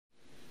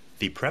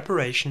The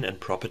preparation and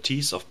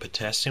properties of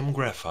potassium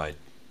graphite.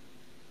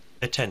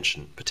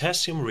 Attention!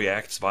 Potassium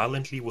reacts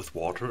violently with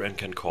water and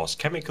can cause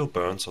chemical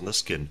burns on the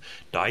skin.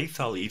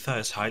 Diethyl ether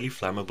is highly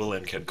flammable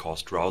and can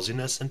cause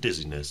drowsiness and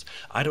dizziness.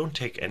 I don't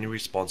take any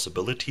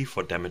responsibility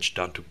for damage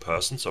done to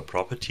persons or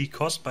property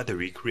caused by the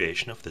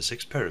recreation of this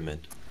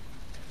experiment.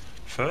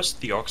 First,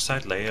 the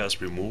oxide layer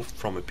is removed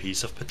from a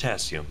piece of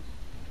potassium.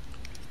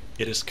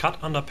 It is cut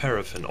under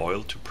paraffin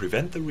oil to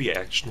prevent the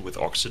reaction with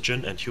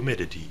oxygen and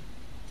humidity.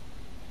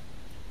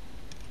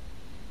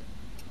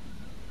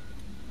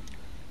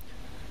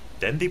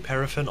 Then the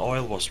paraffin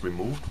oil was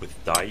removed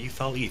with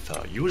diethyl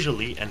ether.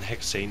 Usually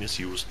N-hexane is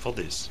used for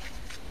this.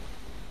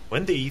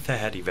 When the ether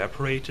had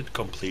evaporated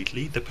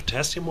completely, the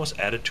potassium was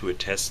added to a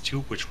test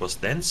tube, which was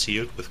then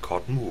sealed with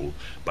cotton wool.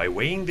 By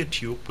weighing the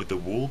tube with the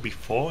wool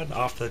before and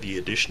after the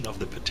addition of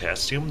the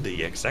potassium,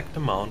 the exact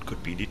amount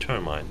could be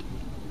determined.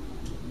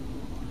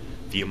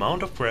 The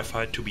amount of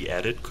graphite to be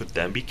added could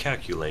then be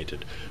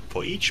calculated.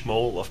 For each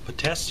mole of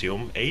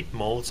potassium, 8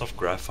 moles of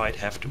graphite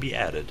have to be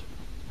added.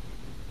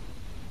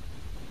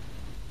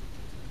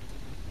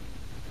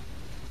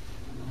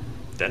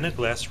 Then a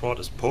glass rod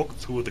is poked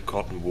through the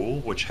cotton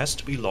wool, which has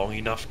to be long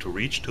enough to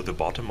reach to the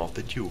bottom of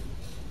the tube.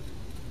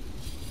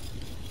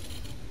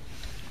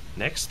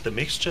 Next, the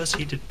mixture is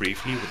heated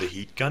briefly with a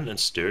heat gun and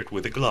stirred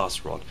with a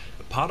glass rod.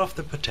 A part of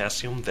the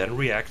potassium then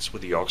reacts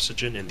with the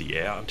oxygen in the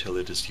air until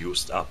it is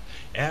used up.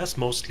 Air is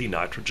mostly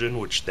nitrogen,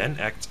 which then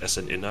acts as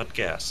an inert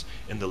gas.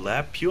 In the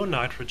lab, pure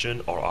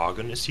nitrogen or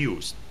argon is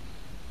used.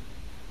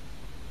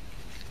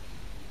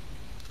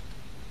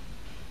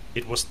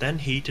 It was then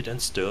heated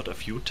and stirred a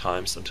few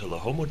times until a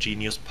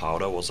homogeneous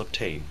powder was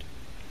obtained.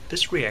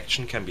 This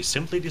reaction can be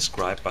simply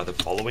described by the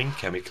following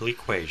chemical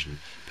equation.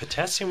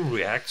 Potassium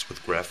reacts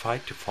with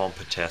graphite to form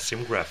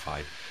potassium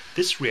graphite.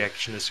 This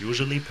reaction is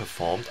usually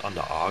performed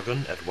under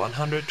argon at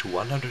 100 to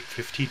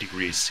 150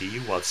 degrees C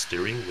while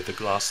stirring with a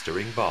glass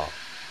stirring bar.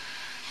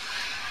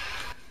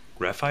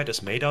 Graphite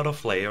is made out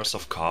of layers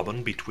of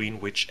carbon between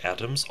which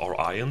atoms or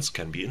ions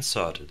can be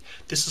inserted.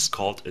 This is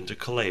called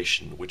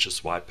intercalation, which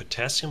is why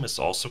potassium is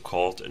also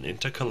called an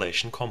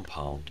intercalation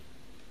compound.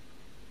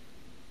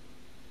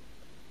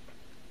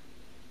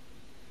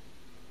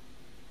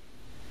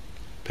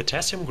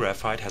 Potassium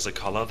graphite has a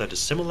color that is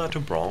similar to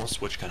bronze,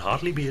 which can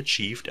hardly be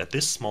achieved at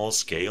this small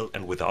scale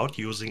and without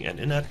using an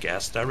inert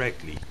gas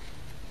directly.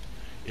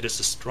 It is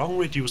a strong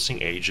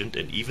reducing agent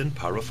and even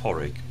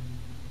pyrophoric.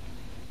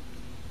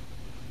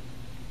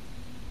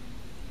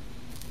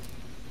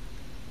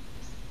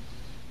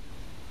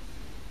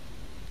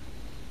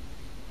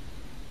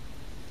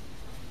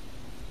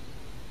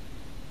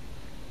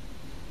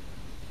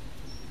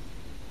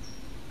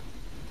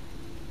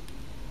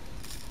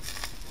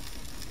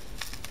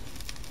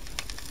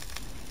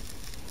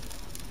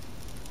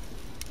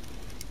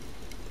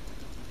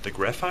 The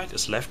graphite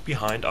is left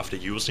behind after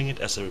using it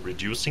as a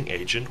reducing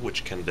agent,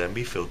 which can then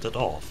be filtered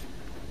off.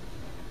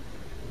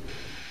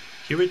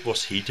 Here it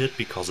was heated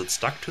because it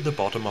stuck to the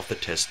bottom of the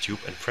test tube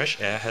and fresh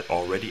air had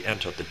already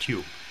entered the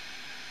tube.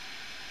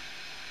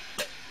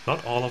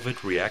 Not all of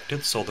it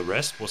reacted, so the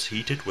rest was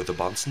heated with a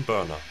Bunsen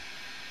burner.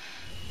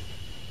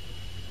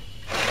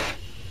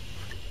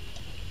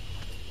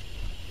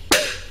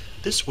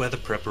 This were the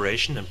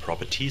preparation and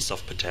properties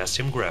of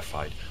potassium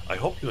graphite. I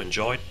hope you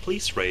enjoyed.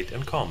 Please rate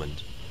and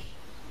comment.